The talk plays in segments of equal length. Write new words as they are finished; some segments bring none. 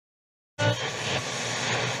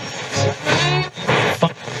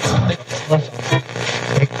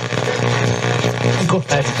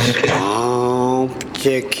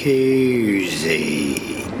Jacuzzi.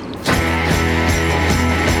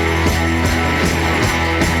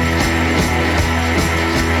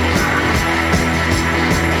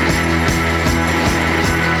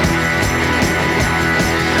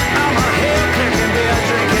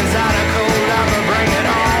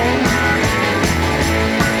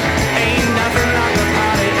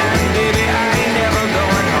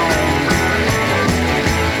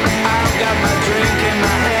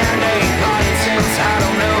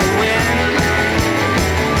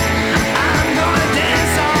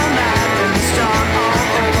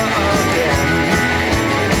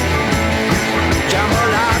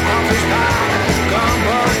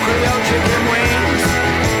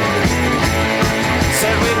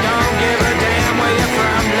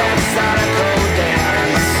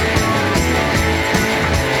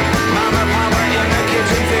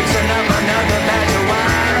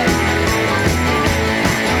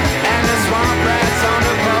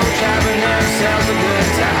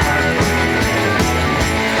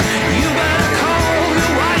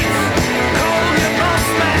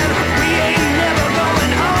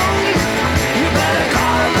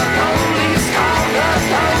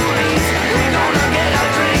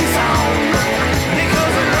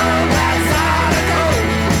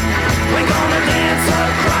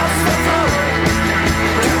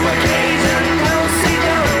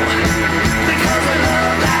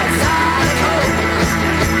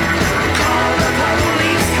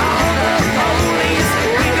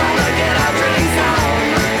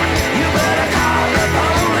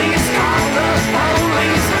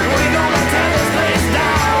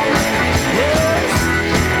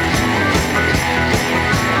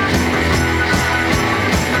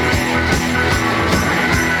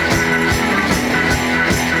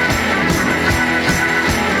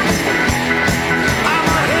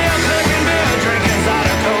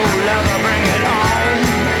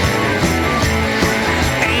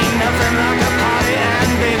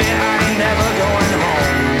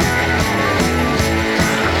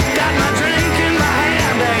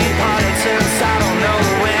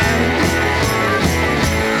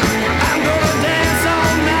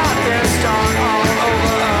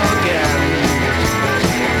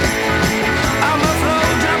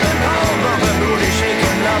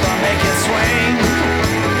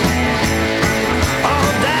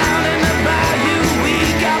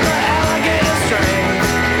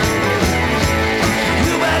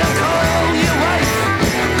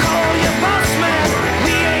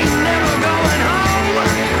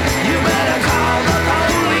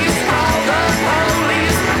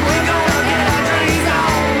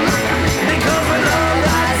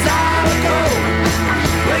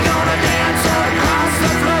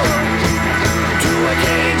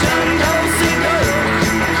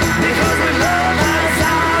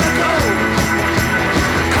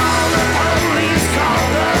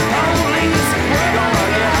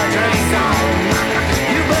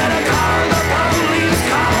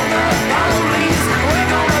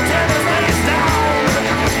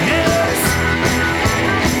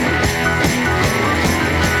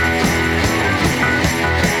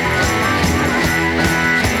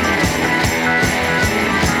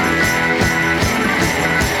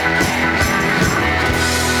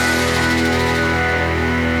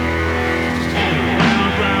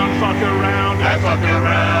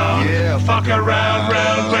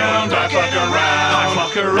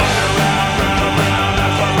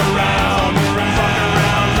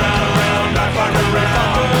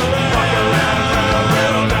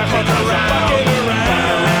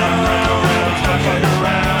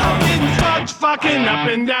 Up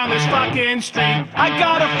and down this fucking street, I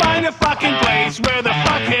gotta find a fucking place where the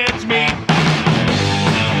fuckheads meet.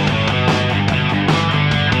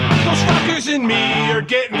 Those fuckers and me are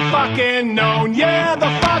getting fucking known. Yeah, the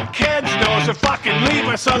fuckheads know, so fucking leave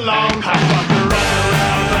us alone. I fuck around,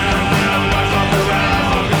 round, round, round, I fuck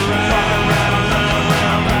around, fuck around, round, round,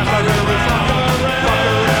 round,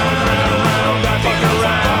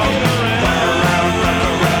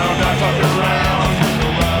 I fuck around, fuck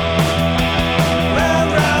around, round,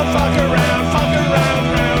 round, I fuck around, fuck around,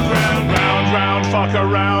 round, round, I fuck around. Fuck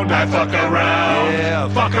around, I fuck around. Yeah,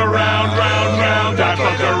 fuck around, round, round, I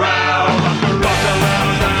fuck around. Fuck around,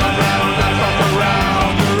 round, round, I fuck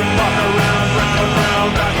around. Fuck around, round,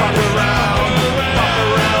 round, I fuck around. Fuck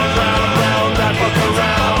around, round.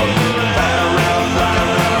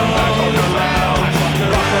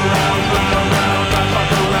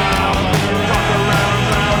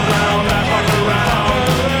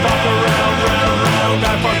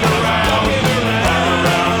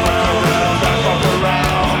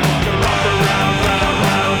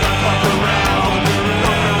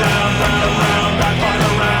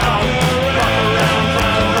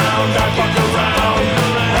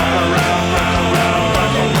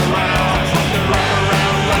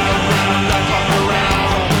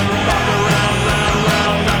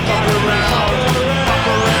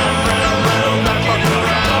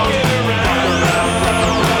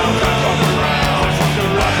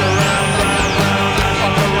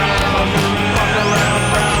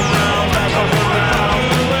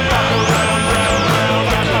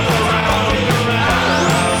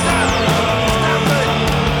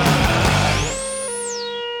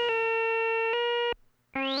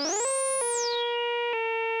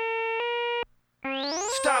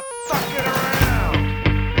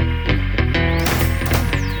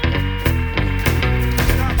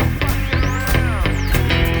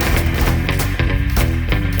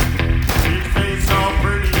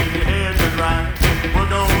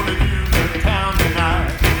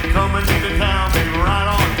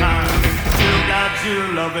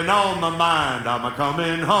 I'm a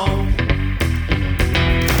coming home.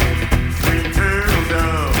 Sweet turtle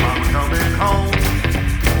dove, I'm a coming home.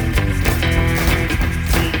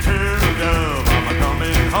 Sweet turtle dove, I'm a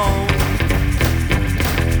coming home.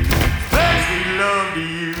 That's sweet love to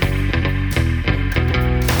you.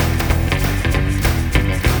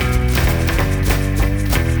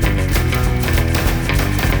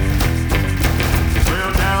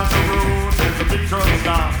 Well, down the road, there's a big truck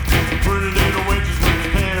stop. Pretty little witches with a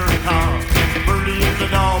carry car. Birdie is the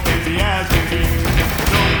doll, baby, as a kid.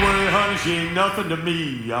 Don't worry, honey, she ain't nothing to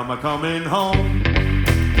me. I'm a coming home.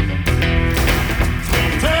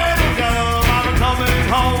 Sweet turtle dove, I'm a coming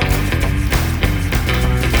home.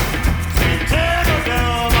 Sweet turtle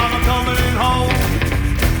dove, I'm a coming home.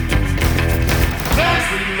 That's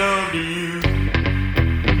sweet love to you.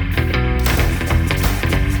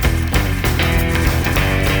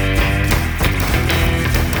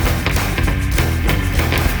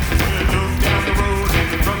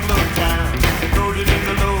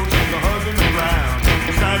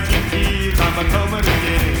 I'm a coming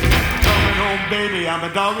again. Coming home, baby, I'm a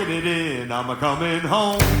dogging it in. I'm a coming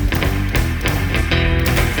home.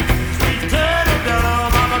 Sweet turtle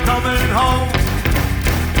dove, I'm a coming home.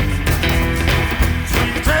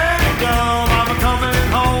 Sweet turtle dove, I'm a coming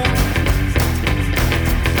home.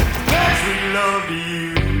 That's sweet love to you.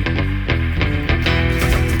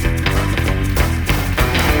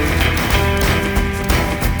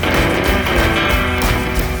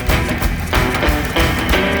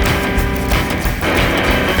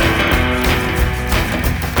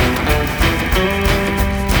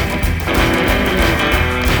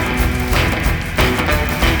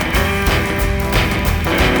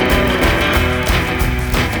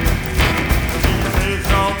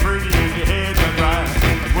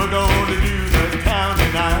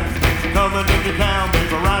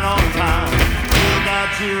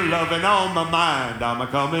 You loving on my mind, I'm a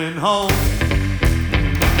coming home.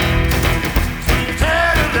 Sweet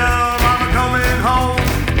turtle dove, I'm a coming home.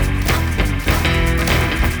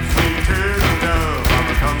 Sweet turtle dove, I'm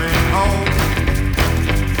a coming home.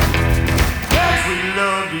 That's sweet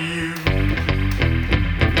love to you.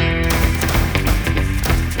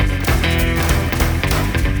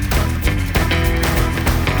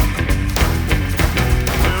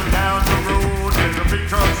 Well, down the road, there's a big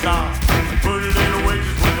truck stop. Put it in a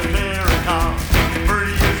waitress with a carry car.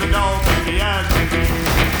 Birdie is a dog, baby, as a kid.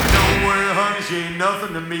 Don't worry, honey, she ain't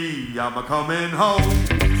nothing to me. I'm a coming home.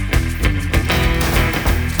 Sweet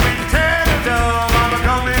turtle dove, I'm a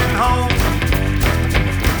coming home.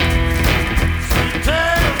 Sweet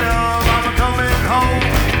turtle dove, I'm a coming home.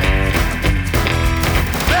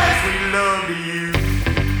 That's sweet love to you.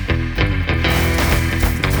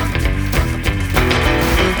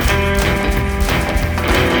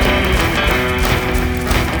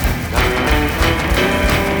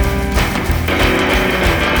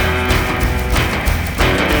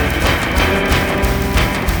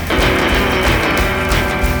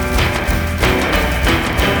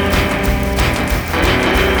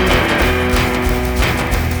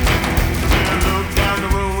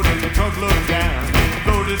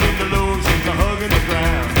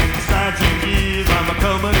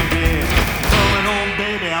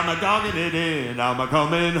 I'm a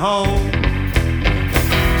coming home.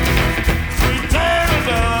 Sweet turtle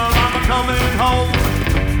dove, I'm a coming home.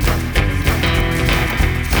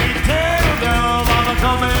 Sweet turtle dove, I'm a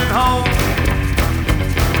coming home.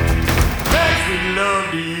 That's sweet love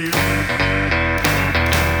to you.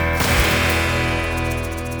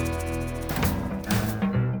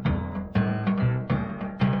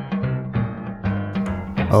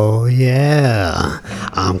 Oh yeah,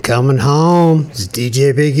 I'm coming home. It's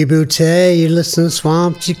DJ Biggie Boutte. You listen to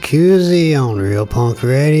Swamp Jacuzzi on Real Punk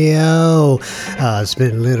Radio. It's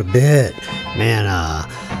been a little bit, man.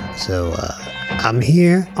 I'm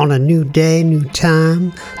here on a new day, new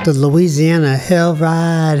time. The Louisiana Hell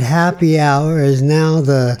Ride Happy Hour is now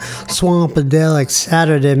the Swampadelic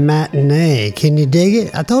Saturday Matinee. Can you dig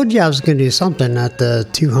it? I told you I was going to do something at the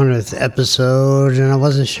 200th episode, and I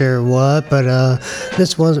wasn't sure what, but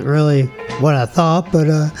this wasn't really what I thought. But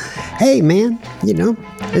hey, man, you know,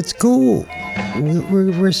 it's cool.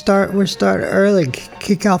 We're starting early.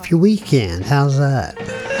 Kick off your weekend. How's that?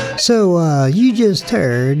 So, you just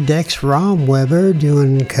heard Dex Romweber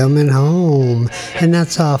doing Coming Home, and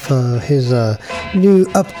that's off of his new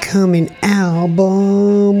upcoming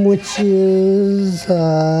album, which is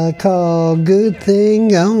called Good Thing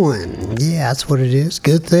Going. Yeah, that's what it is,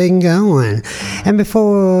 Good Thing Going. And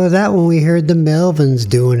before that one, we heard the Melvins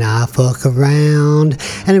doing I Fuck Around,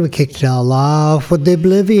 and then we kicked it all off with the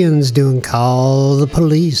Oblivians doing Call the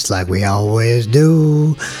Police, like we always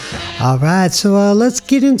do. All right, so let's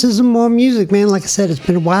get into some more music, man. Like I said, it's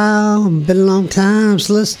been a while, been a long time,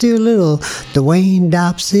 so let's do a little Duane,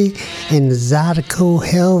 Dopsie, and the Zydeco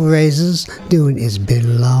Hellraisers doing It's Been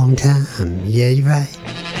a Long Time. Yeah, you're right.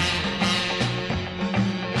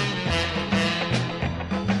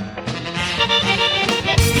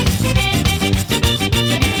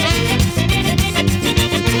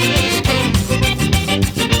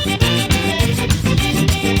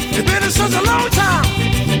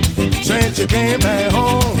 You came back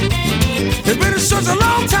home. It's been such a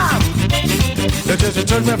long time that just you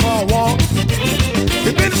took me for a walk.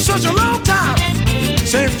 It's been such a long time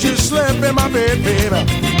since you slept in my bed, baby.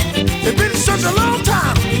 It's been such a long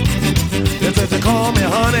time that just you call me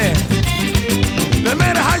honey. No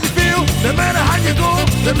matter how you feel, no matter how you go,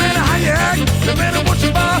 no matter how you act, no matter what you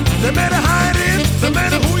buy, no matter how it is, no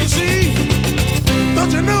matter who you see, don't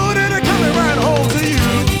you know that I'm coming right home to you?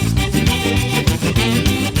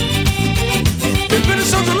 It's been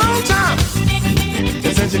such a long time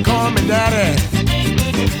since you called me daddy.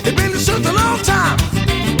 It's been such a long time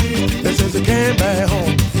since you came back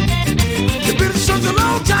home. It's been such a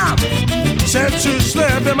long time since you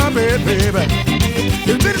slept in my bed, baby.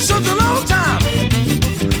 It's been such a long time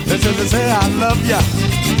since you say I love ya.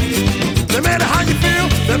 No matter how you feel,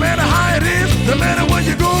 no matter how it is, no matter where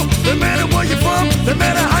you go, no matter where you're from, no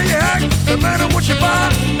matter how you act, no matter what you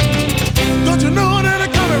buy, don't you know that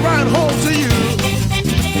I'm coming right home to you?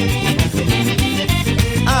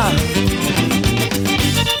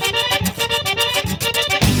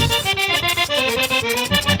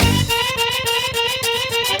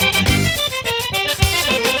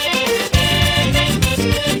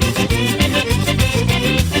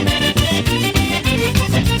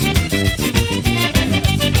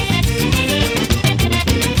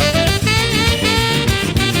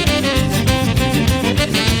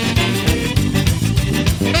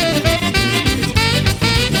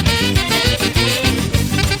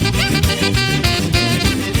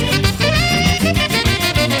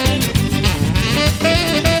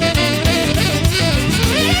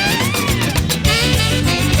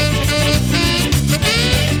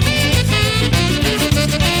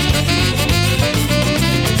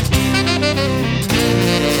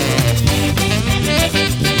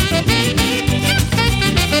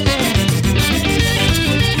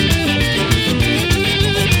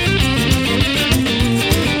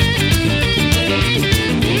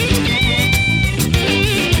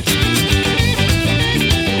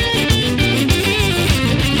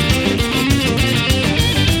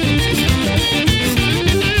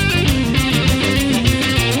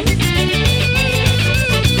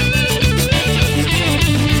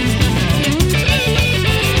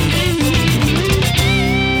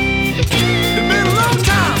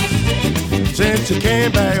 You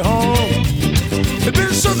came back home. It's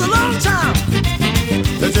been such a long time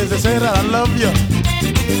since they said that I love you.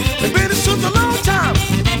 It's been such a long time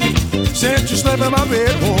since you slept in my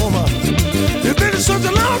bed home. It's been such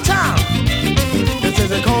a long time since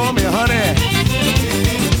they call me honey.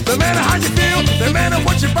 No matter how you feel, no matter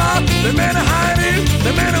what you buy, no matter how it is,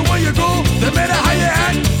 no matter where you go, no matter how you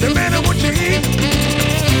act, no matter what you eat,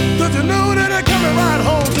 don't you know that I'm coming right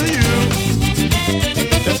home to you?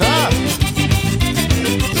 That's right.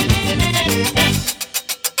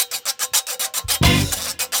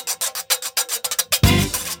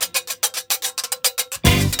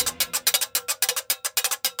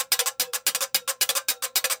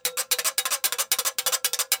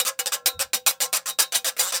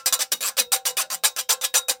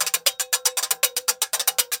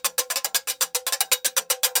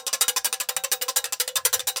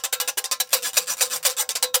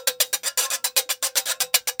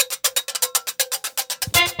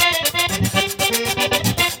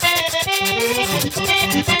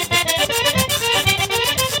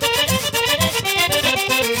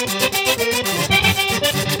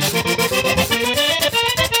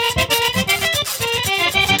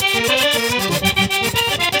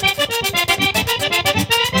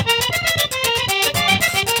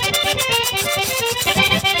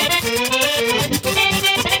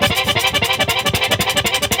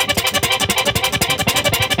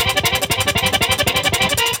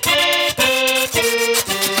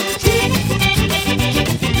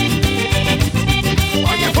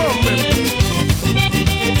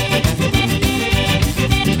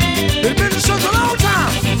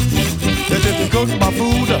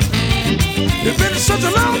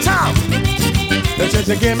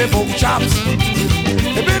 To give me pork chops.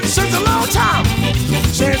 It's been such a long time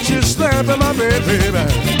since you slept in my bed, baby.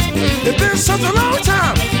 It's been such a long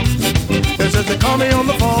time since you call me on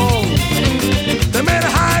the phone. No matter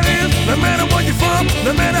how it is, no matter where you're from,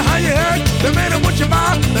 no matter how you act, no matter what you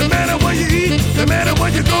buy, no matter where you eat, no matter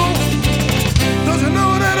where you go. Don't you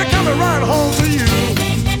know that I'm coming right home to you?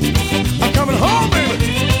 I'm coming home, baby.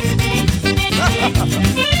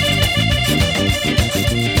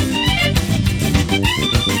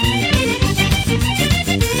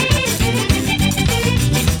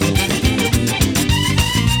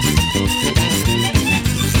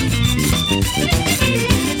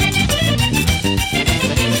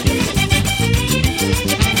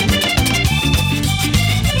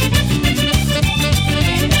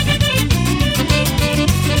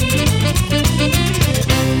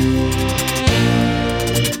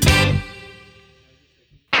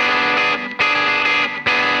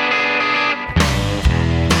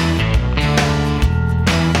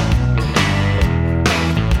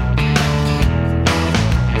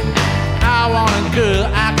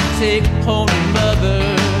 Take home to mother,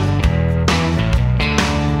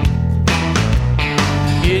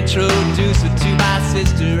 introduce her to my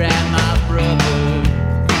sister and my brother,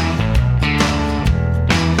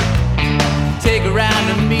 take her around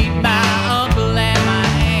to meet my uncle and my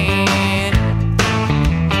aunt.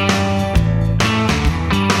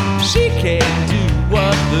 She can do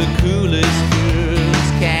what the coolest girls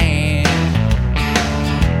can.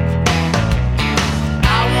 I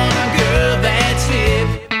want a girl that's hip,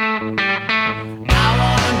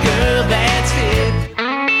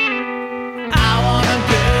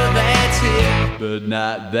 but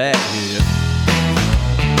not that hip.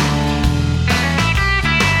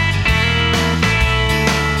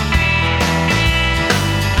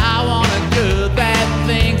 I want a girl that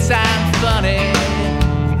thinks I'm funny,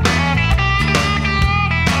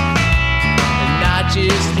 and not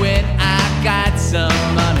just when I got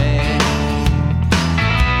some money.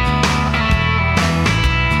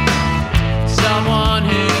 Someone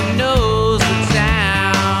who knows the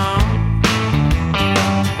town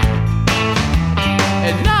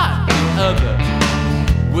and not the other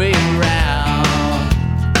way around.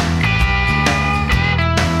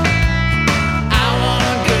 I want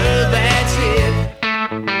a girl that's hip.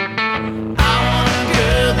 I want a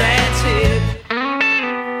girl that's hip.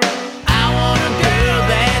 I want a girl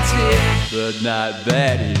that's hip, but not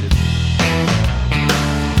that hip.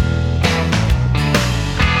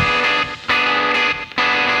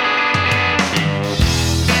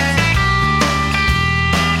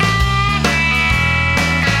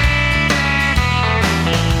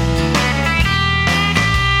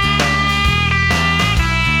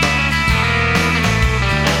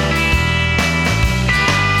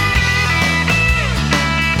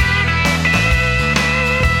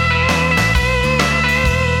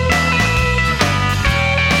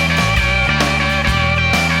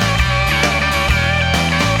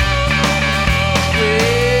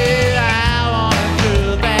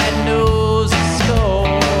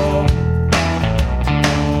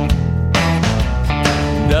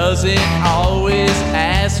 Doesn't always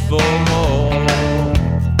ask for more.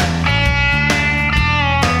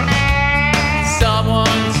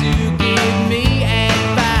 Someone to give me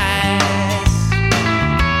advice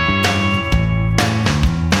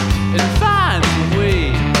and find a way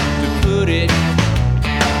to put it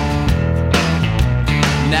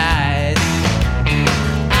nice.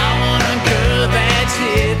 I want a girl that's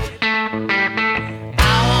hip.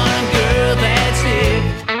 I want a girl that's hip.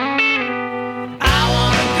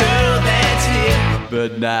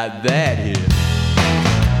 But not that hip.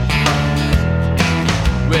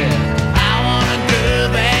 Well, I want a girl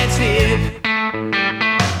that's hip.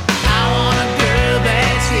 I want a girl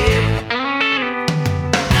that's hip.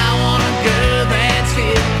 I want a girl that's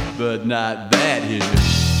hip, but not that hip.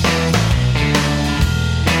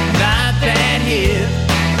 Not that hip.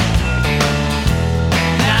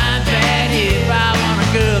 Not that hip. I want a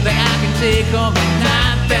girl that I can take home, but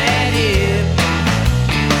not that hip.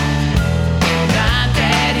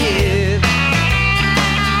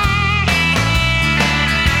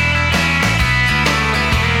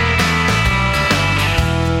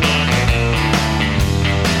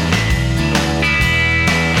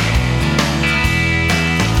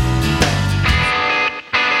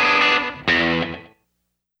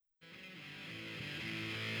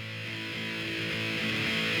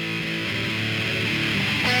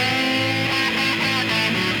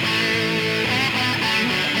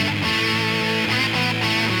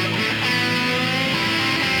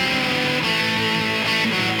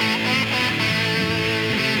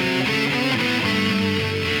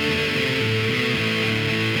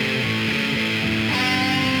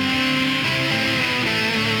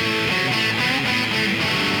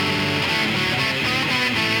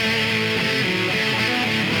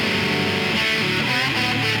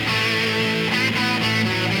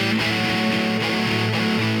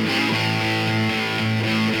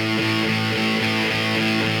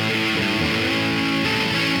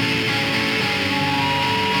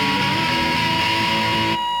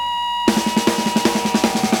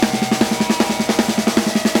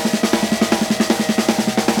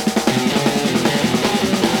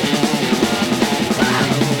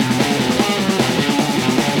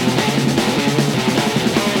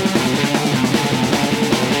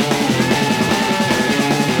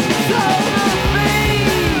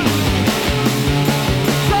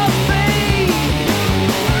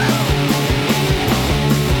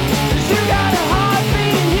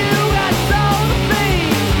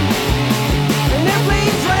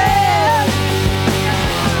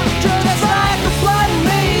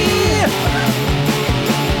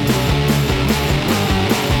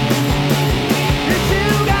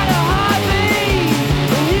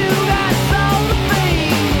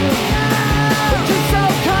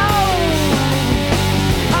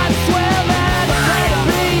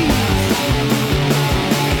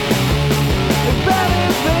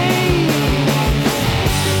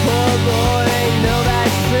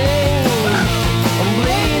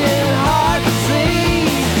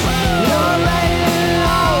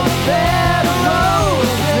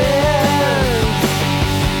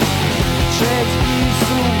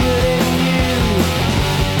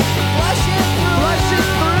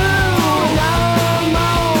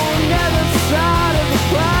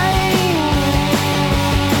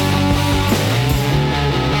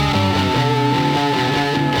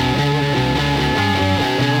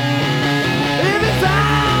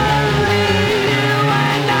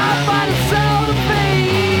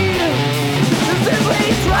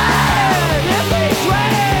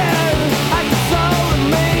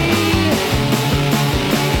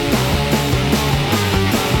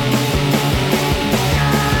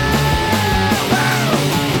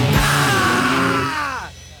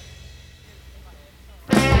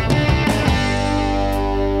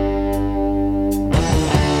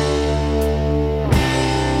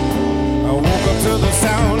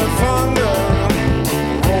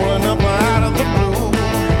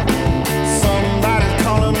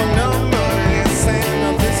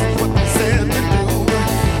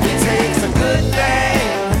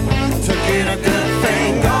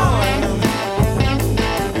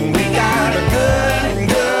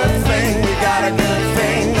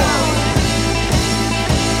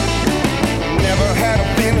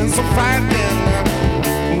 frightening.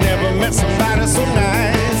 Never met somebody so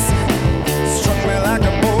nice. Struck me like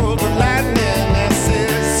a bolt of lightning. I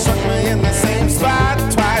said, struck me in the same spot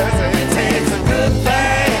twice. It takes a good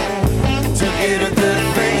thing to get a good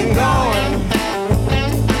thing going.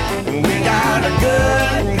 We got a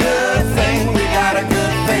good thing. We got a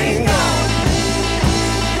good thing going.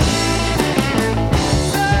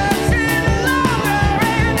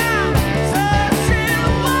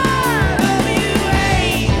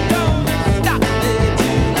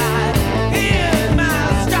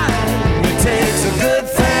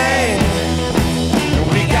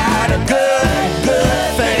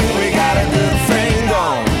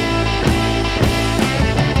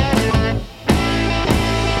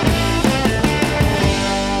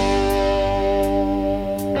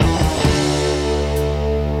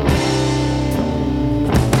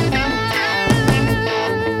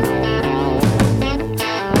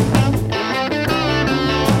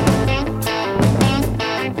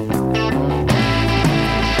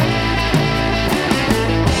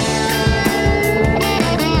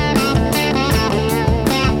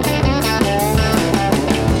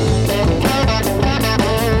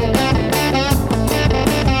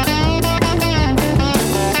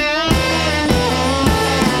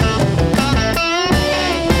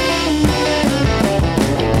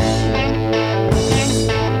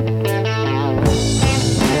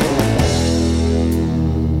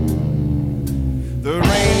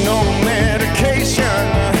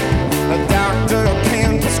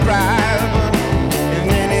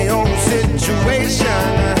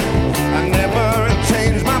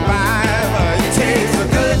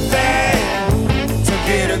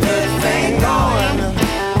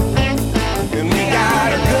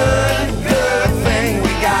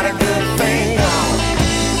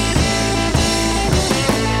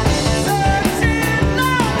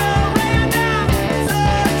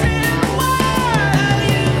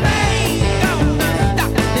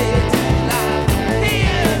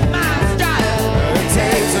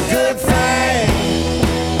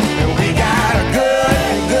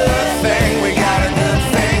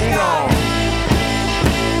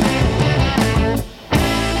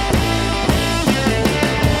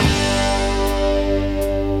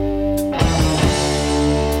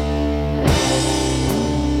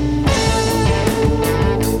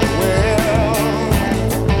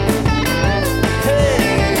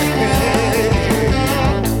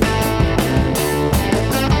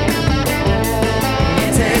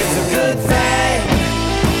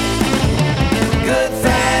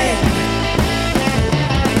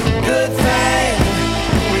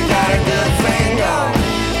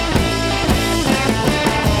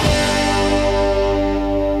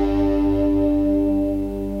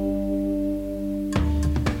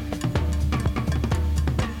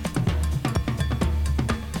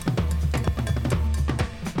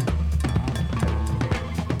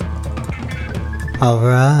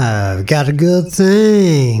 Alright, got a good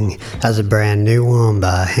thing. That's a brand new one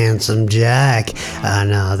by Handsome Jack.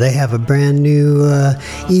 And they have a brand new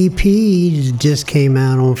EP that just came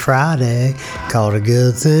out on Friday called A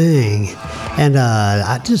Good Thing. And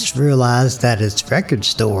I just realized that it's record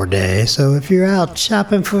store day, so if you're out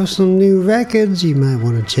shopping for some new records, you might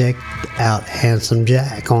want to check out Handsome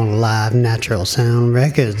Jack on Live Natural Sound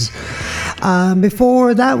Records.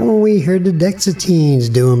 Before that one, we heard the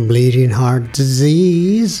Dexateens doing Bleeding Heart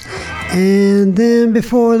Disease. And then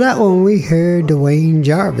before that one, we heard Duane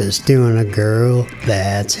Jarvis doing A Girl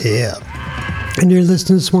That's Hip. And you're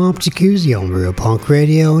listening to Swamp Jacuzzi on Real Punk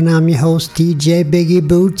Radio, and I'm your host, DJ Biggie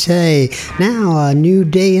Booty. Now, a new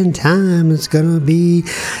day and time, it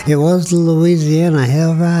was the Louisiana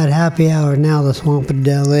Hellride Happy Hour, now the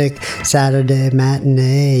Swampadelic Saturday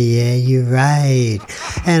Matinee. Yeah, you're right.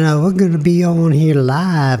 And we're going to be on here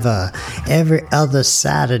live every other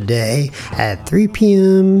Saturday at 3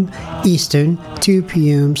 p.m. Eastern, 2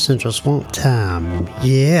 p.m. Central Swamp Time.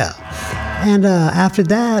 Yeah. And after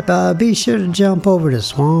that, be sure to jump over to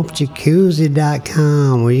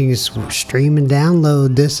swampjacuzzi.com where you can stream and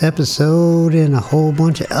download this episode and a whole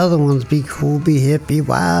bunch of other ones. Be cool, be hip, be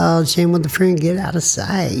wild, shame with a friend, get out of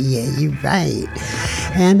sight. Yeah, you're right.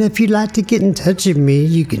 And if you'd like to get in touch with me,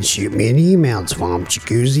 you can shoot me an email at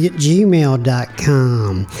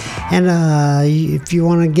swampjacuzzi@gmail.com. And if you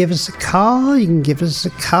want to give us a call, you can give us a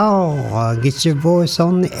call. Get your voice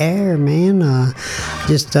on the air, man.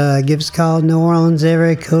 Just give us a call call New Orleans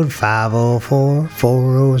area code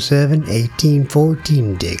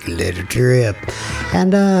 504-407-1814. Take a little trip.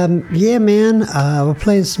 And yeah, man, we're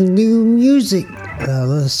playing some new music.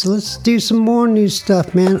 Let's do some more new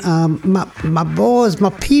stuff, man. My boys,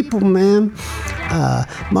 my people, man.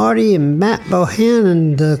 Marty and Matt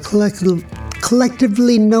Bohannon,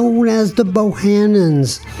 collectively known as the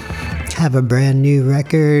Bohannons, have a brand new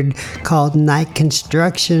record called Night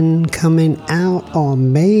Construction coming out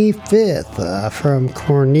on May 5th from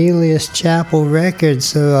Cornelius Chapel Records.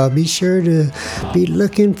 So be sure to be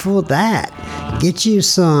looking for that. Get you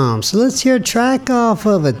some. So let's hear a track off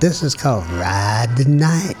of it. This is called Ride the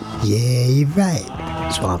Night. Yeah, you're right.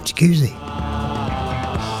 Swamp Jacuzzi.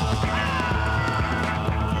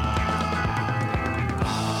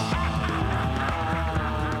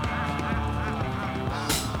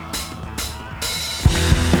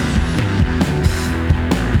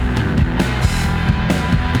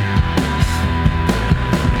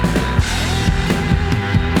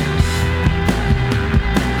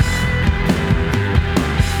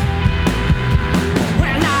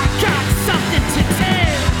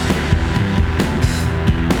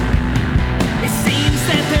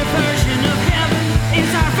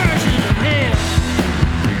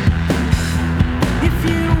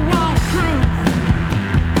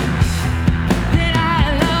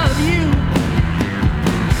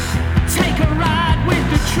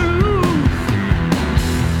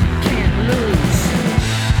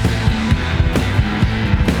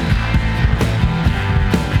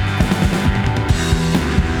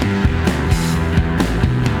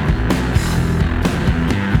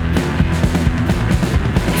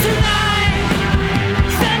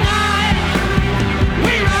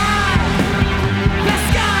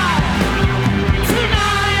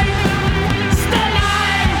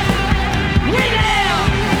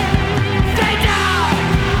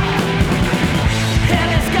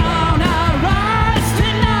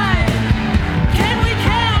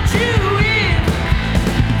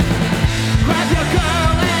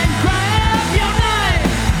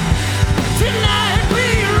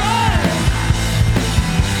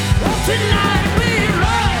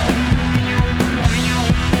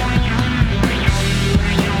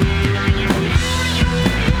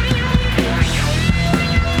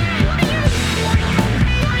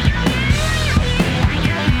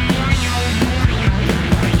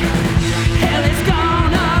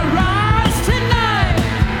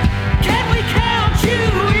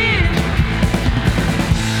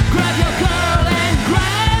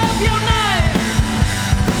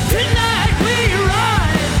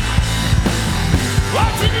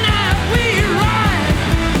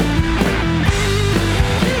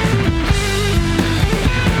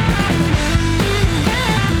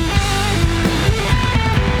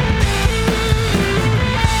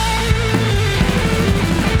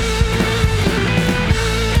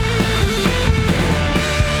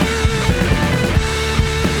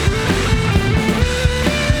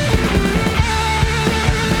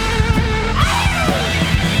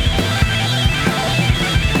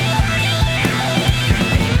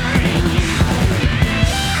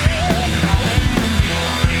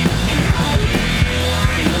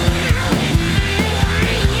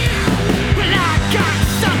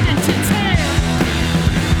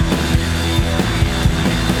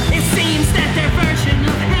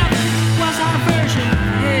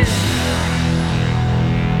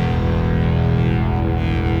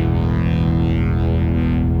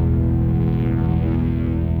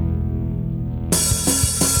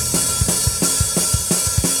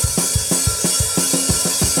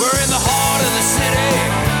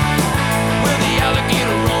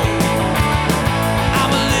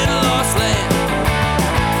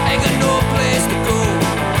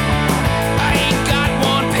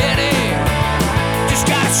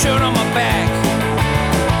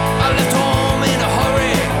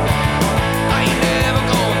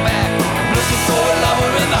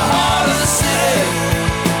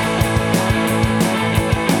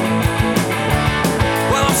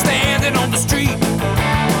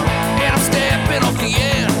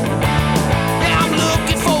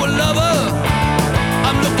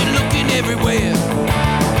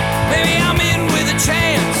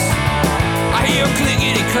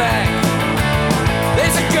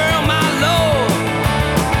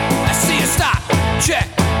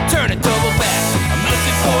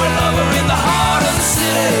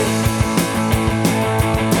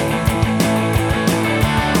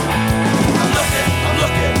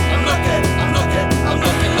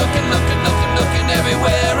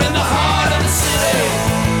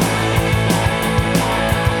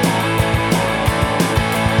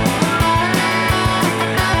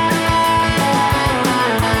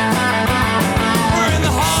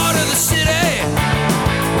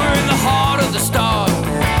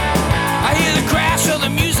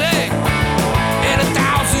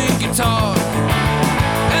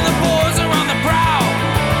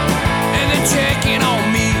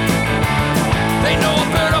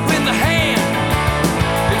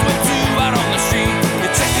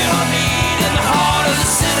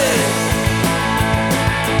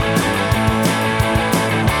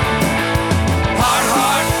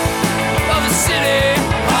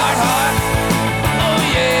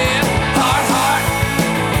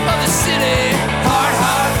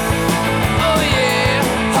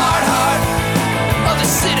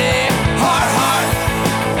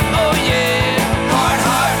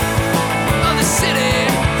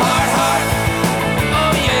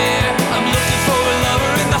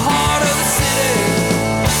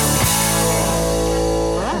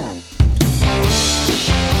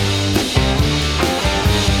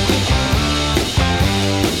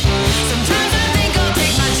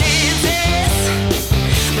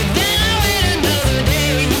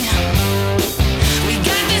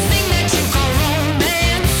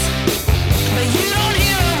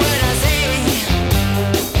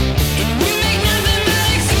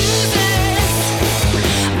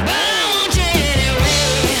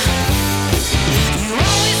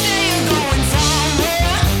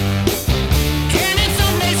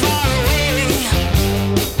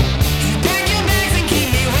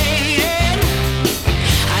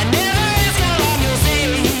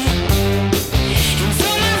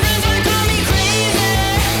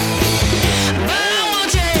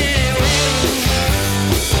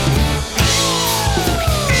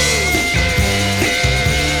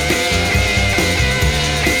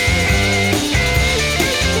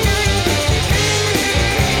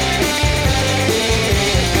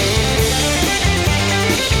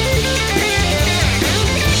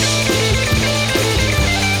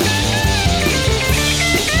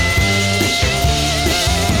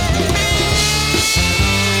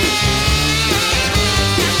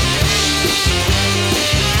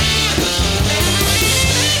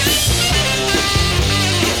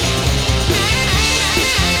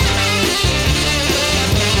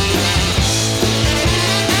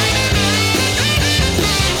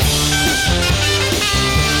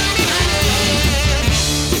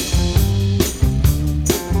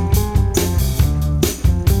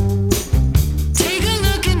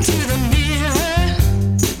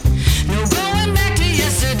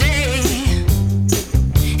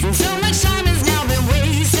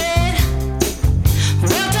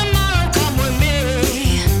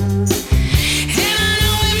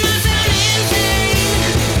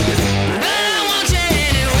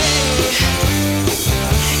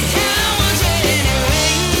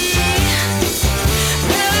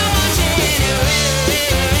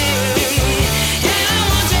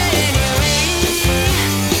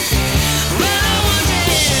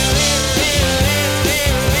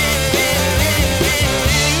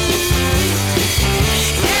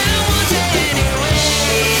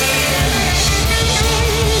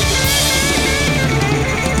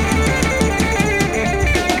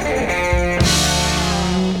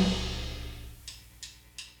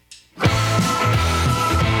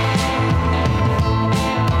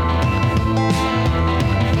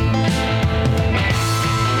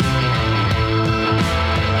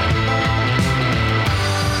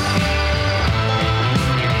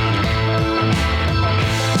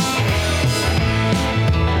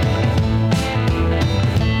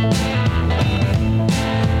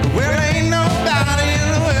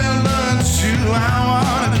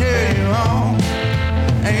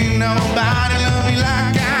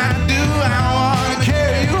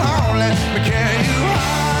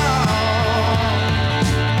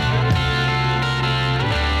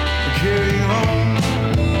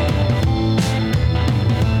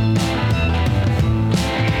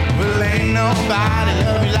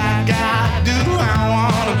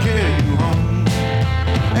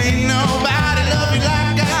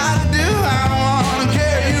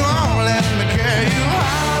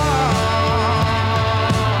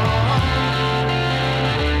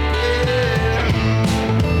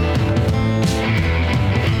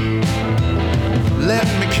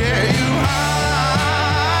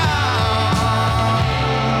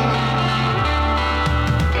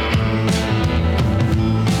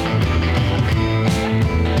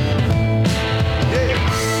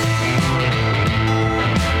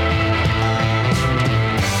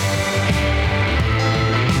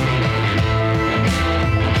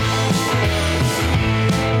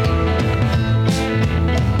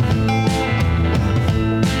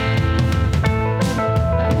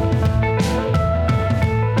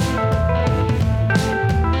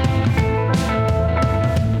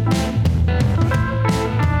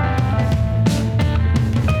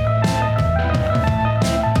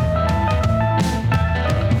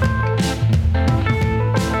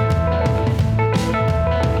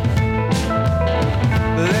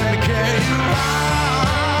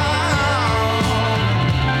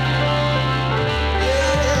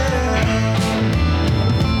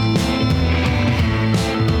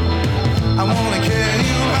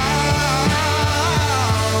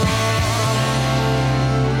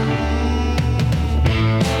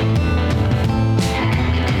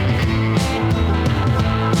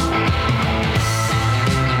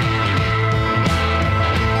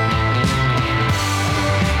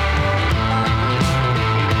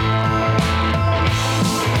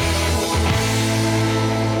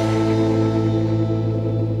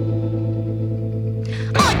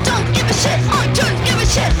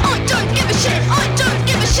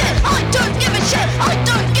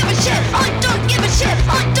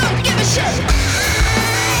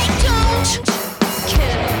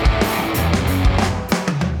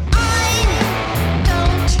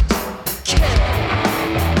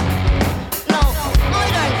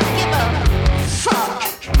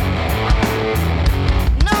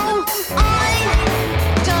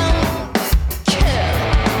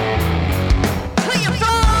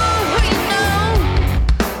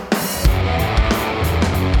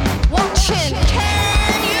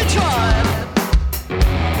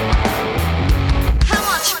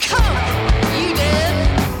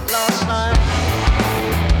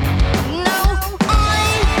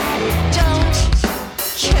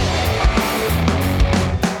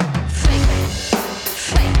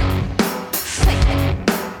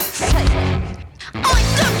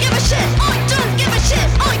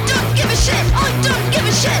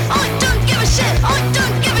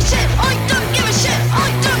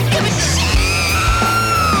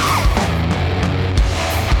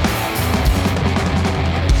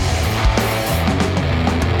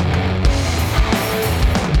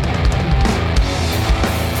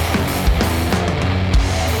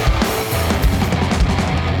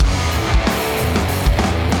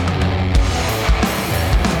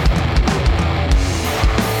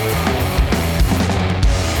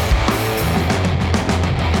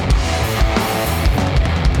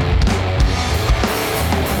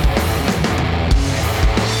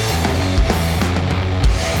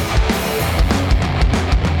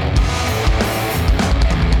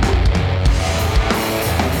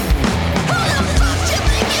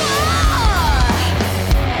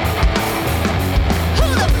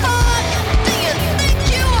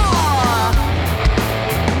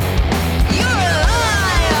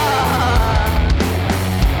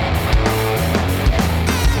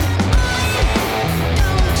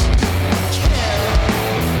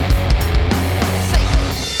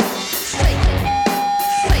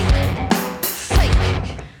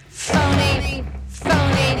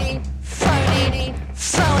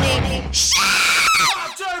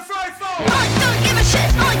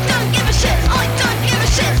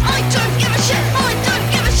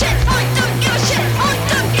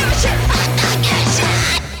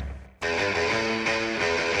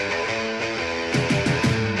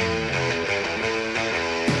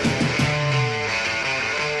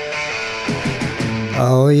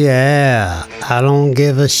 yeah, I don't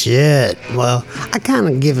give a shit. Well, I kind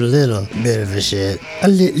of give a little bit of a shit. A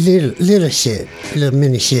little shit. A little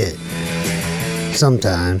mini shit.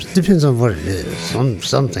 Sometimes. Depends on what it is.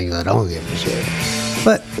 Some things I don't give a shit.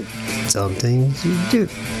 But some things you do.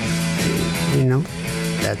 You know,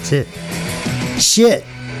 that's it. Shit.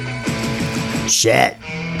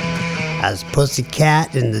 As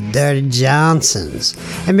Pussycat and the Dirty Johnsons.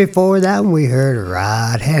 And before that we heard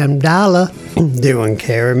Rod Hamdallah doing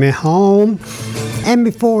Carry Me Home. And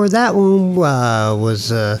before that one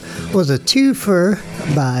was a twofer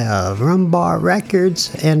by Rumbar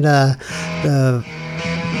Records, and the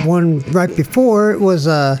one right before it was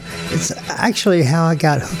it's actually how I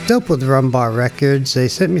got hooked up with Rumbar Records. They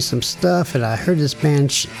sent me some stuff, and I heard this band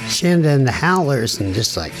Shanda and the Howlers, and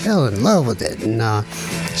just like fell in love with it. And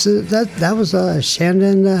so that was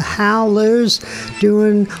Shanda and the Howlers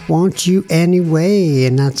doing "Want You Anyway,"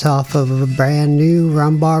 and that's off of a brand new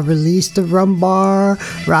Rumbar release, the Rumbar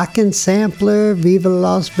Rockin' Sampler Viva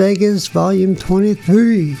Las Vegas Volume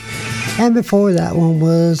 23. And before that one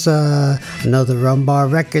was another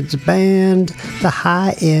Rumbar Records band, The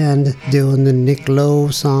High End, doing the Nick Lowe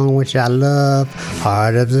song, which I love,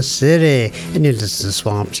 Heart of the City. And you listen to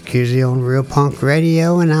Swamp Jacuzzi on Real Punk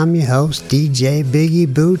Radio, and I'm your host, DJ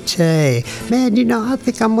Biggie Booty. Man, you know, I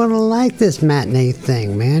think I'm going to like this matinee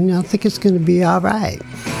thing, man. I think it's going to be all right.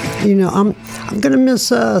 You know, I'm going to miss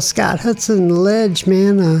Scott Hudson Ledge,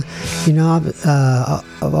 man. You know,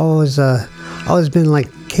 I've always been like,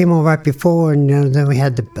 came on right before, and then we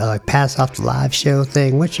had to pass off the live show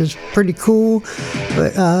thing, which is pretty cool.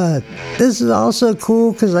 But this is also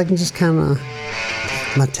cool because I can just kind of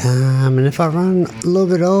take my time, and if I run a little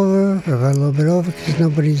bit over, because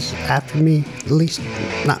nobody's after me, at least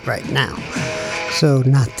not right now. So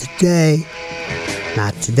not today,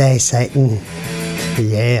 Satan.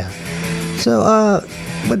 Yeah. So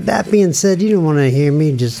with that being said, you don't want to hear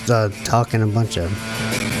me just talking a bunch of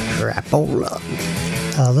crapola.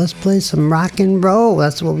 Let's play some rock and roll.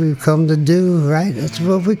 That's what we've come to do, right? That's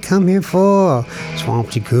what we come here for. Swamp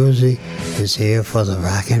Jacuzzi is here for the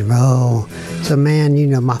rock and roll. So, man, you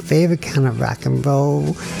know, my favorite kind of rock and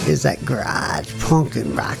roll is that garage punk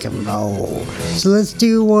and rock and roll. So let's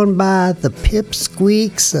do one by the Pip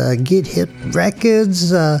Squeeks, Get Hip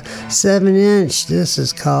Records, 7-inch. This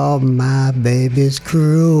is called My Baby's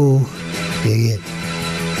Crew. Dig it.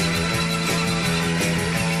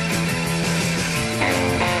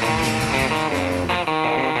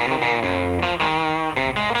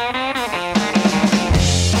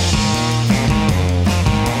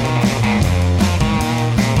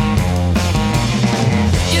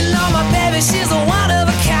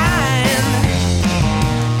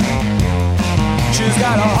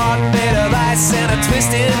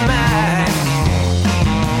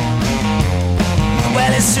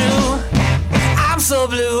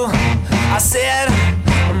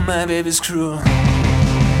 Baby's crew.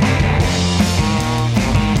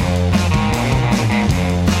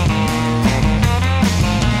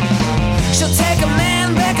 She'll take a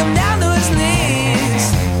man, break him down to his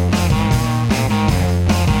knees.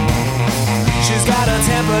 She's got a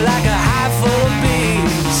temper like a hive full of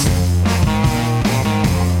bees.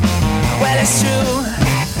 Well, it's true,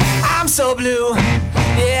 I'm so blue.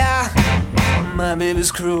 Yeah, my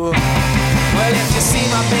baby's crew. Well, if you see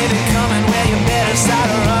my baby coming, well, you better start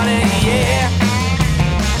running, yeah.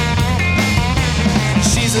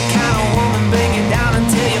 She's the kind of woman bring you down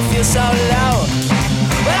until you feel so low.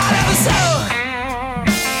 Well, I never so.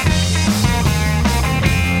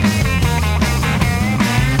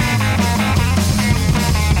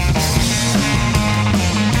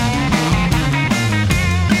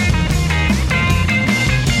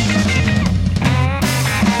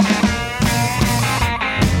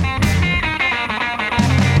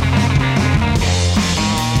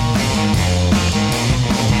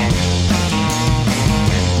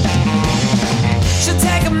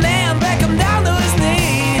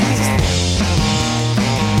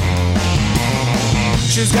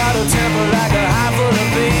 She's got a temper like a hive full of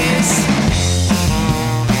bees.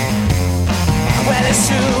 Well, it's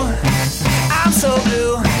true, I'm so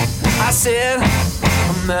blue. I said,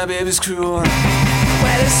 my baby's crew.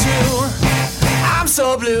 Well, it's true, I'm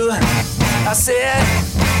so blue. I said,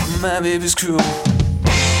 my baby's crew.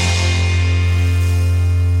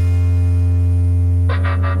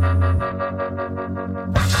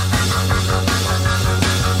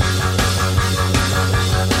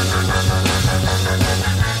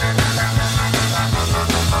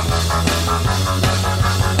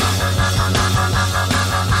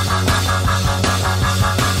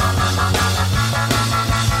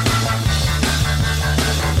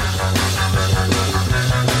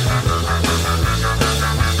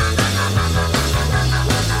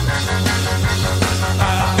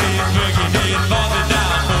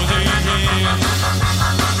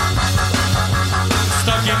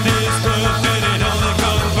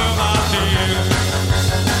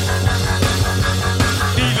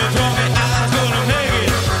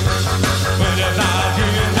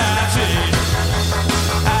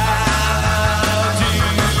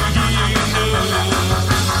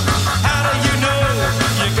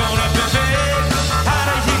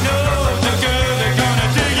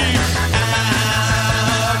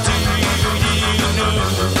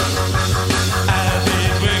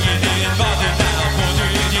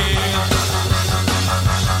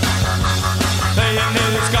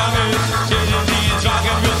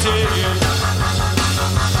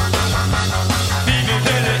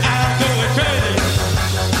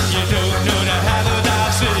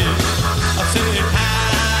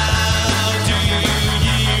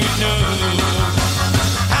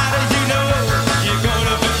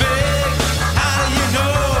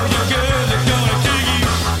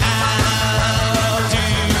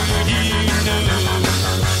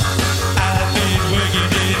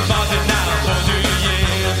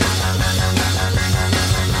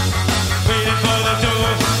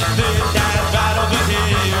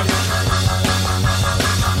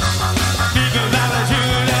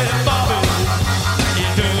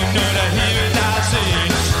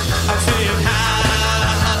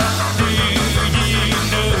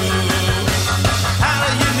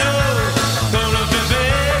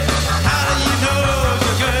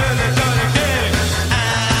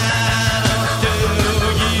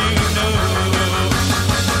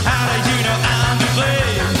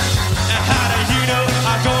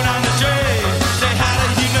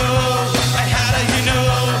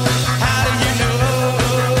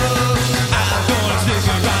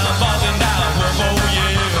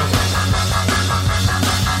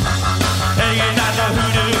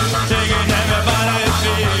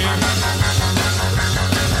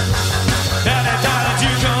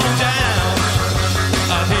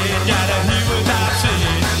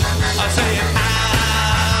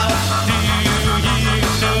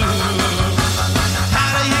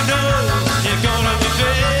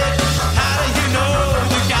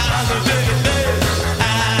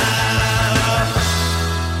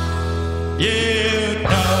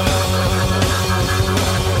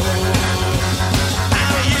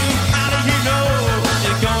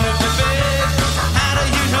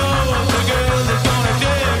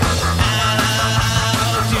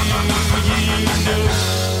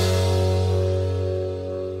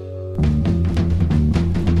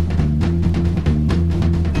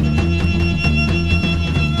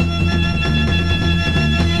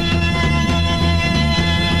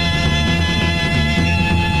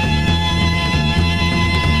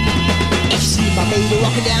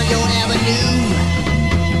 walking down your avenue,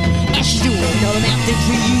 and she's doing all the damn things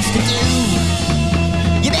we used to do.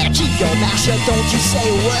 You better keep your mouth shut, don't you say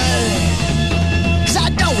a word, 'cause I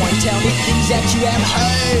don't want to tell me things that you haven't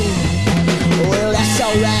heard. Well, that's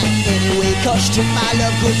alright anyway, 'cause to my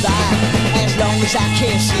love goodbye. As long as I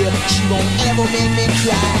can see her, she won't ever make me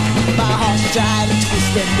cry. My heart's trying to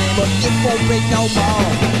twist and bend, but it won't break no more,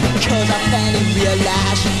 'cause I finally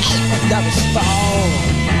realize she ain't what love is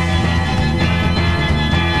for.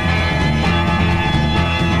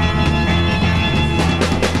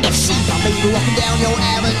 Baby, walking down your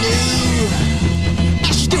avenue,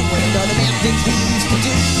 and she's doing all the damn things we used to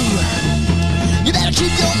do. You better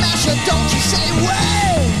keep your mouth shut, don't you say a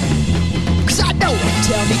word, 'cause I don't want to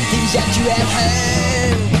tell me things that you have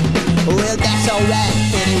heard. Well, that's alright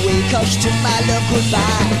anyway, 'cause to my love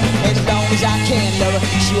goodbye. As long as I can love her,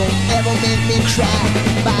 she won't ever make me cry.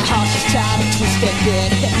 My heart's just trying to twist and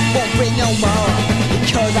bend, it won't break no more,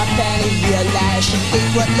 because I finally realize she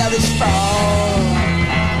ain't what love is for.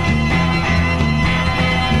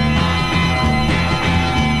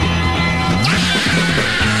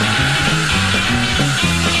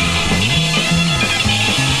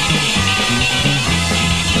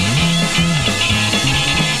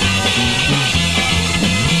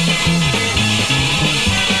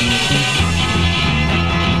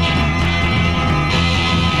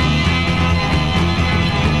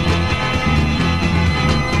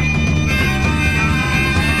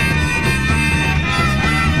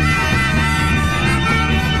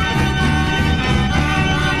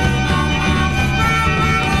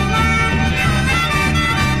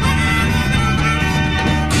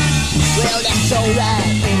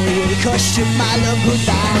 Cause to my love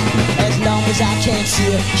goodbye. As long as I can't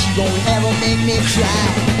see her, she won't ever make me cry.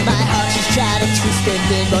 My heart's just trying to twist and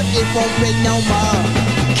bend, but it won't break no more,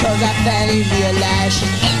 because I finally realize she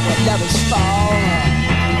ain't what love is for.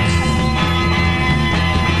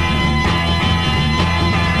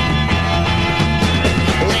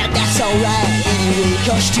 Well, that's alright anyway,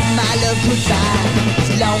 'cause to my love goodbye. As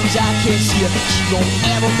long as I can see her, she won't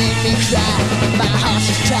ever make me cry. My heart's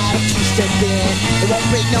just trying to twist and bend, it won't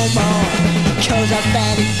break no more, because I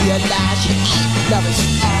finally realize she ain't what love is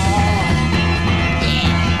for.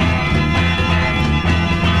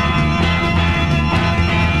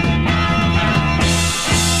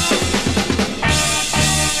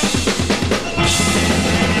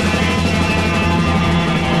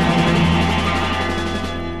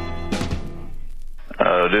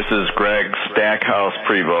 This is Greg Stackhouse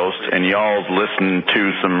Prevost, and y'all's listening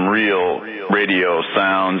to some real radio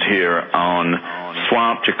sounds here on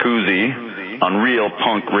Swamp Jacuzzi on Real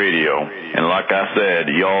Punk Radio. And like I said,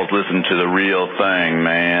 y'all's listen to the real thing,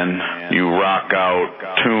 man. You rock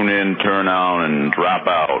out, tune in, turn on, and drop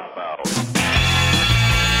out.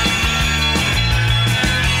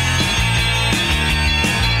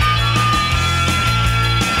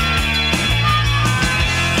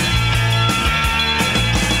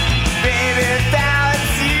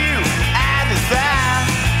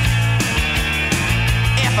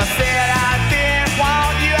 I said I didn't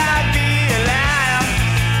want you, I'd be a liar.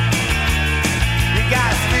 You got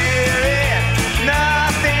a spirit,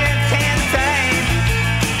 nothing can tame.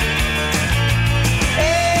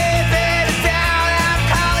 Hey, baby, down, I'll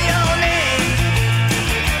call your name.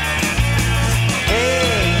 Hey,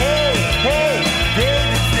 hey, hey,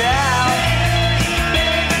 baby, down.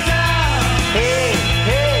 Baby, down. Hey,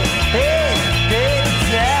 hey, hey, baby,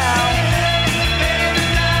 down. Baby,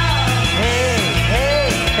 down. Hey, hey.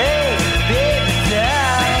 Hey, baby,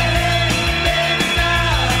 down. Baby,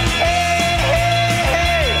 down. Hey, hey,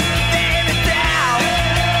 hey, baby, down.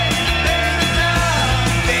 Baby, down.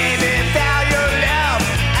 Baby, down, your love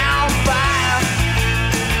on fire.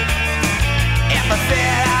 If I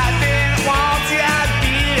said I didn't want you, I'd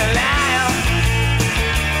be a liar.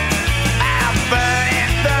 I'm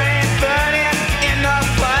burning, burning, burning in the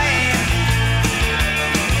flame.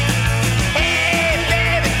 Hey,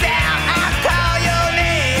 baby, down, I'll call your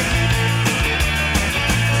name.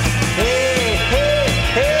 Hey, hey,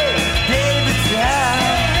 hey, baby, down.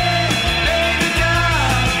 Baby, down.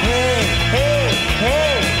 Hey, hey,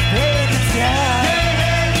 hey, baby, down.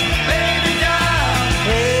 Baby, down.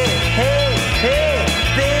 Hey, hey, hey,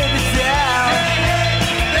 baby, down.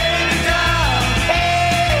 Baby, down. Hey,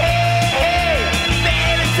 hey, hey,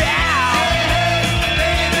 baby, down.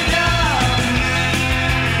 Baby, down.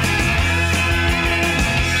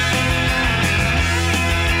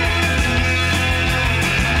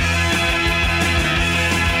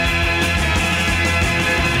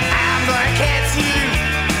 I'm gonna catch you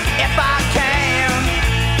if I can.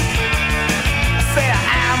 I said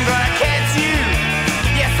I'm gonna catch you.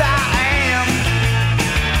 Yes, I am.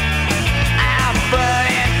 I'm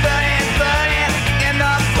burning, burning, burning in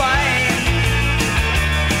the flame.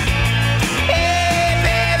 Hey,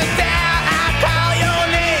 baby, down, I'll call your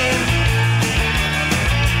name.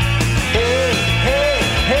 Hey, hey,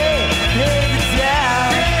 hey, baby,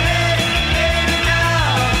 down. Baby,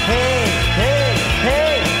 down. Hey, hey,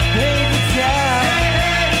 hey, baby, down.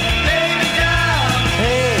 Baby, down.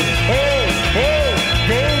 Hey, hey, hey,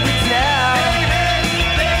 baby, down.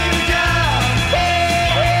 Baby, down. Hey,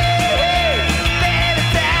 hey, hey, baby,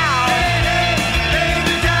 down.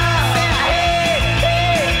 Baby, down. Hey,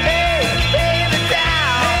 hey, hey, baby,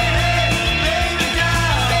 down. Baby,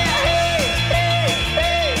 down. Hey, hey,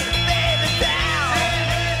 hey, baby, down.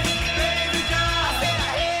 Baby, down.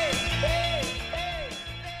 Hey, hey,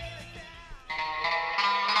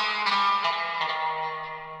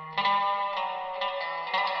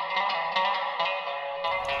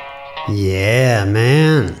 Yeah,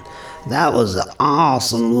 man. That was an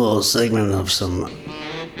awesome little segment of some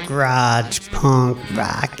garage punk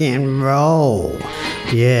rock and roll.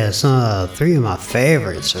 Yes, three of my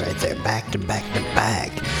favorites right there, back to back to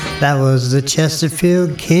back. That was the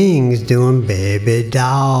Chesterfield Kings doing Baby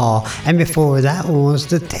Doll. And before that one was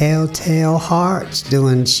the Telltale Hearts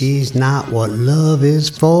doing She's Not What Love Is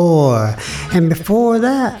For. And before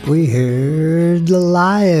that, we heard the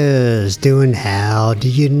Lyres doing How Do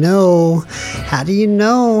You Know? How do you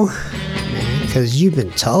know? Because you've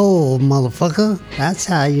been told, motherfucker. That's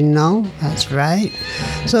how you know. That's right.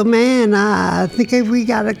 So, man, I think we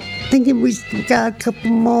got a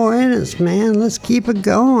couple more in us, man. Let's keep it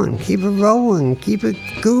going. Keep it rolling. Keep it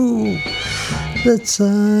cool. Let's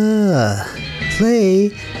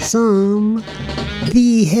play some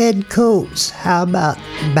The Headcoats. How about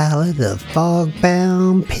Ballad of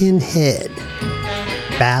Fogbound Pinhead?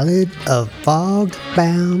 Ballad of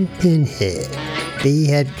Fogbound Pinhead. The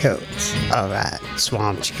Headcoats. Alright,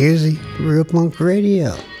 Swamp Jacuzzi, Real Punk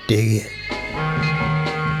Radio. Dig it.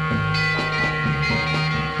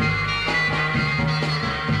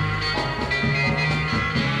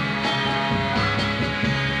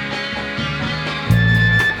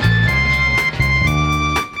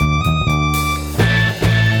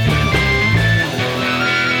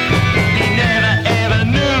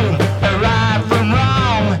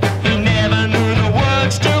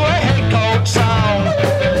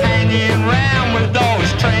 Hanging round with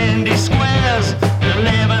those trendy squares,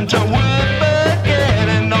 living to work.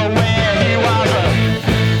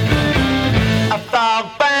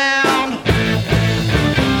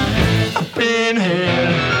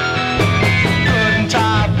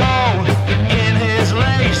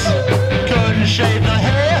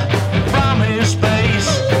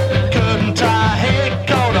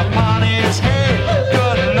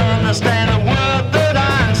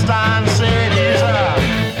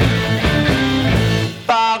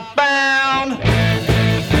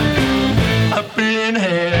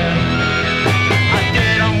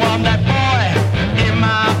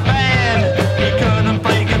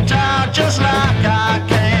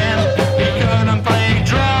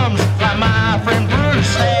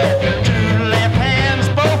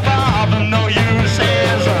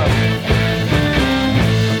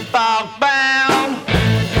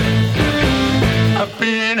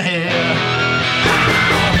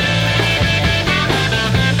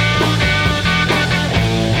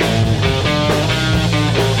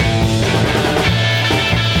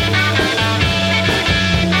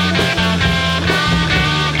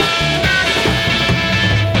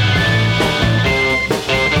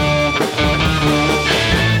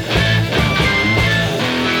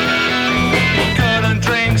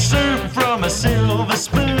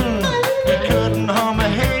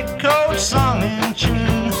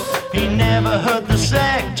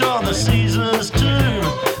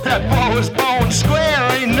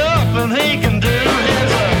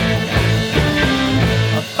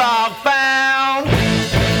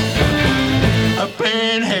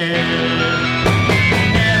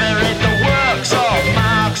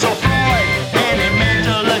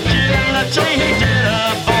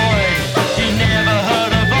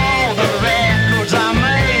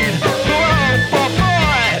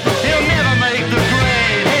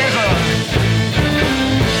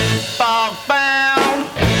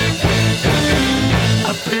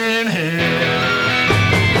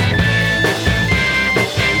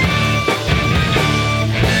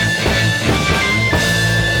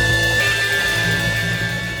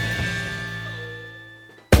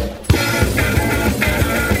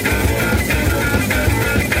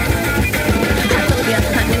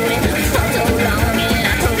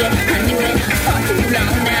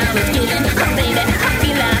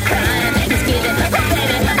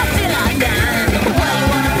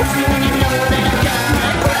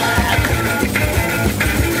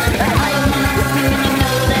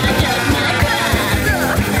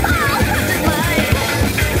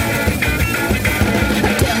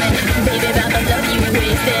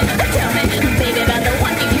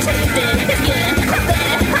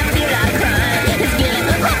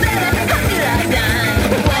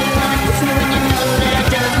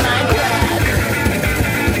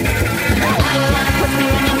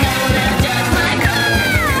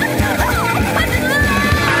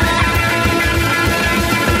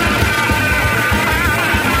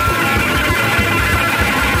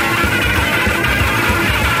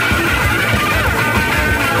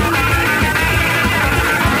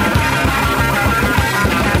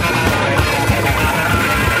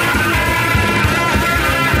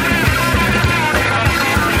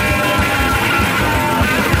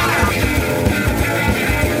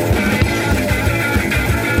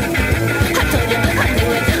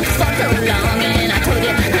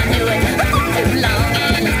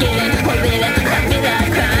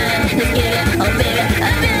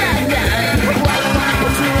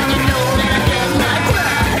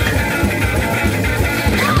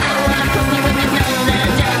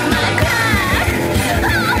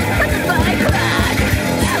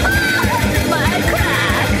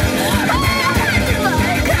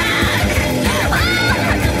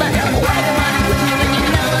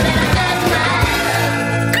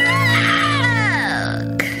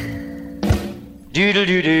 Doodle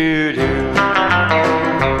doo doo doo.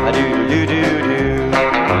 A doodle doo doo doo.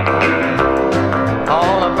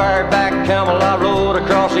 On a bareback camel I rode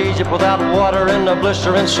across Egypt without water in the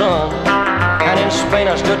blistering sun. And in Spain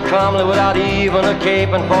I stood calmly without even a cape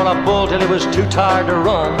and fought a bull till he was too tired to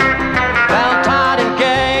run. Found tied and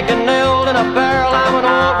gagged and nailed in a barrel I went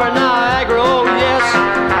over Niagara, oh yes.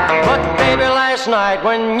 But baby, last night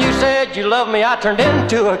when you said you loved me I turned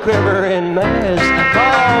into a quivering mess.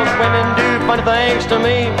 'Cause women do funny things to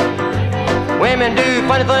me. Women do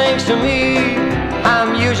funny things to me.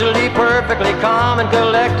 I'm usually perfectly calm and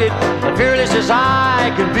collected and fearless as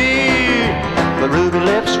I can be. But ruby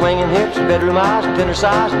lips, swinging hips, and bedroom eyes, and tender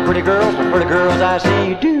sighs, and pretty girls I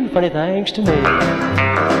see do funny things to me.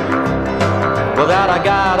 Without a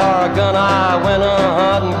guide or a gun I went on a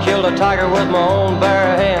hunt and killed a tiger with my own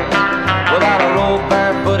bare hands. Without a rope,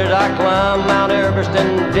 barefooted I climbed Mount Everest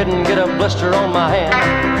and didn't get a blister on my hand.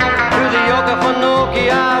 Through the Okefenokee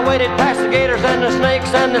I waded past the gators and the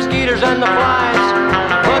snakes and the skeeters and the flies.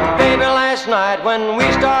 But baby, last night when we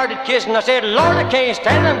started kissing I said, Lord, I can't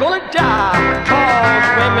stand it, I'm gonna die. 'Cause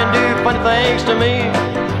women do funny things to me.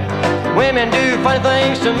 Women do funny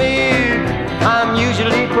things to me. I'm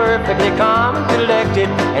usually perfectly calm and collected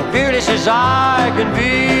and fearless as I can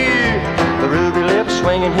be. The ruby lips,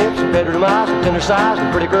 swinging hips, and bedroom eyes, and tender sighs,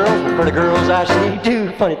 and pretty girls I see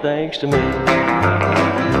do funny things to me.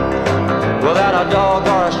 Without a dog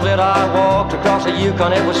or a sled I walked across the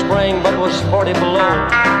Yukon. It was spring but it was 40 below.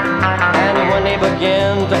 And when they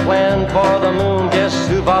began to plan for the moon, guess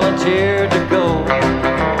who volunteered to go?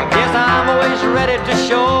 Yes, I'm always ready to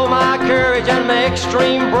show my courage and my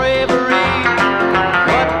extreme bravery.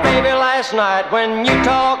 But baby, last night when you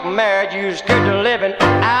talk marriage, you scared the living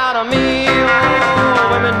out of me. Oh,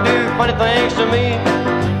 women do funny things to me.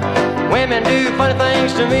 Women do funny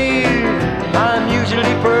things to me. I'm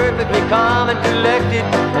usually perfectly calm and collected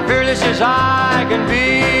and fearless as I can be.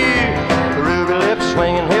 Ruby lips,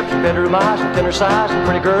 swinging hips, bedroom eyes, and tender sighs, and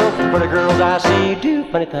pretty girls I see do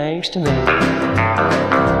funny things to me.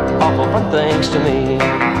 Awful fun things to me.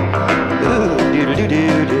 Ooh,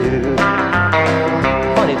 doo-doo-doo-doo-doo.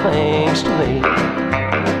 Funny things to me.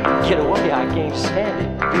 Get away, I can't stand it.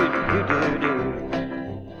 Doo-doo-doo-doo.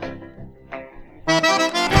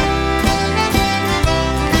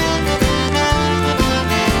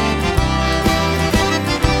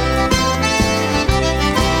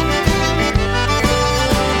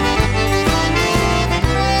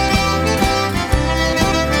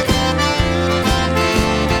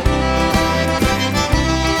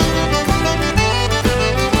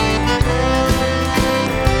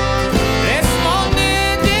 This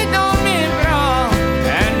morning did not mean wrong,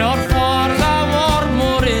 and not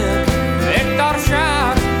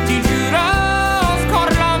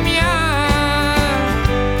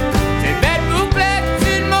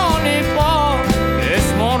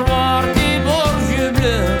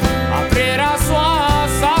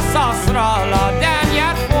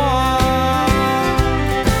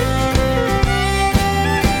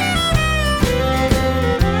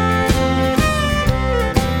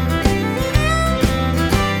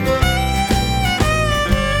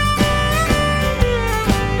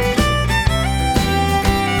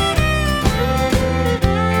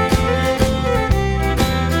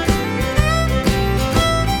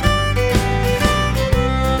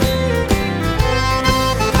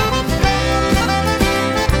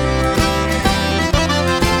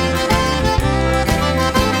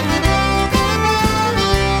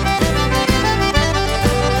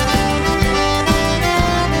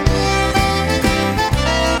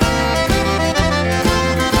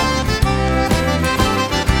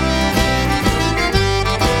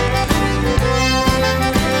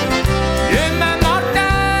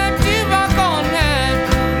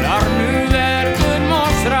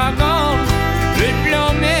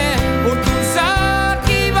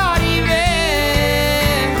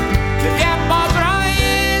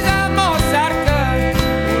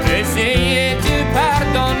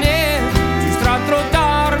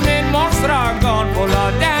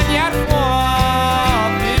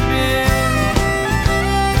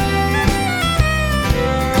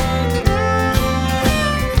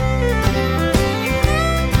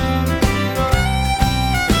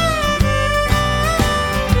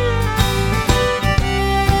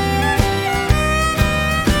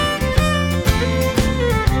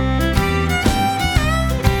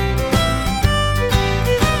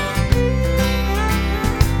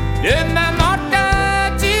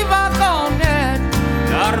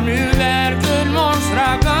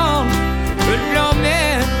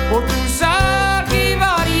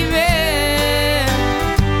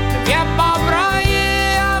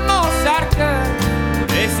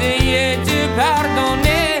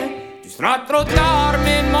trop tard,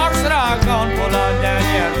 mais mort sera quand pour la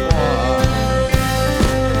dernière fois.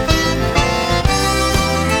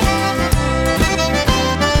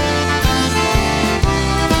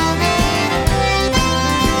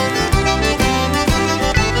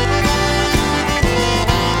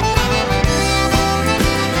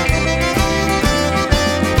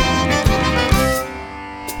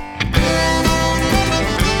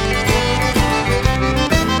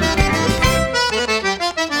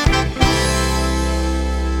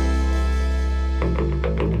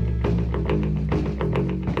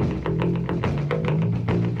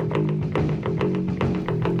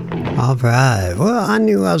 All right. Well, I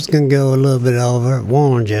knew I was going to go a little bit over,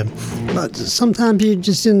 warned you. But sometimes you're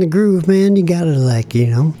just in the groove, man. You got to, like, you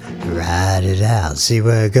know, ride it out, see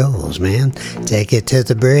where it goes, man. Take it to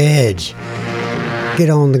the bridge. Get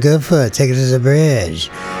on the good foot, take it to the bridge.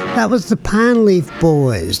 That was the Pine Leaf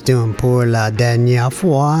Boys doing Pour la Dernière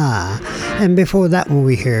Fois. And before that one,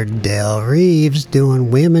 we heard Del Reeves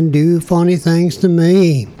doing Women Do Funny Things to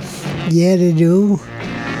Me. Yeah, they do.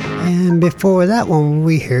 And before that one,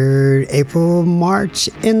 we heard April March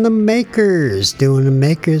and the Makers doing the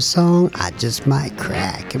Makers song, I Just Might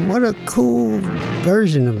Crack. And what a cool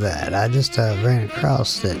version of that. I just ran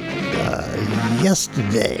across it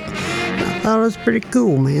yesterday. I thought it was pretty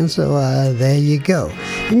cool, man. So there you go.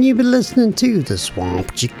 And you've been listening to the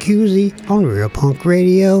Swamp Jacuzzi on Real Punk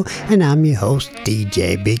Radio. And I'm your host,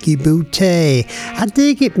 DJ Biggie Boutte. I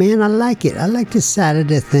dig it, man. I like it. I like this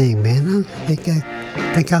Saturday thing, man. I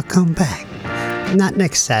think I'll come back. Not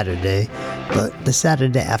next Saturday, but the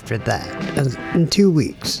Saturday after that. In 2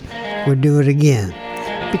 weeks, we'll do it again.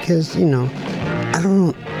 Because, you know, I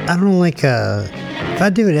don't like, if I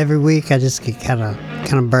do it every week, I just get kind of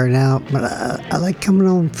burnt out. But I like coming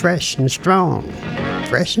on fresh and strong.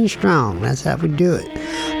 Fresh and strong. That's how we do it.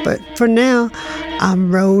 But for now,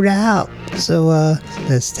 I'm rode out. So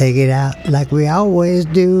let's take it out like we always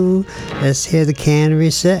do. Let's hear the Canary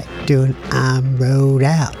Sect doing I'm Rode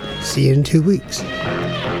Out. See you in 2 weeks.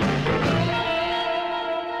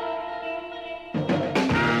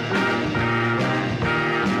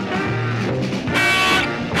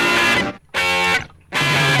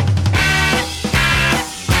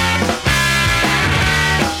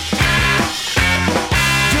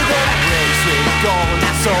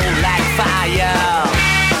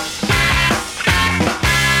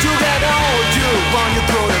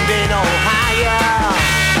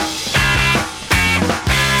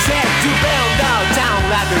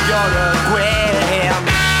 You're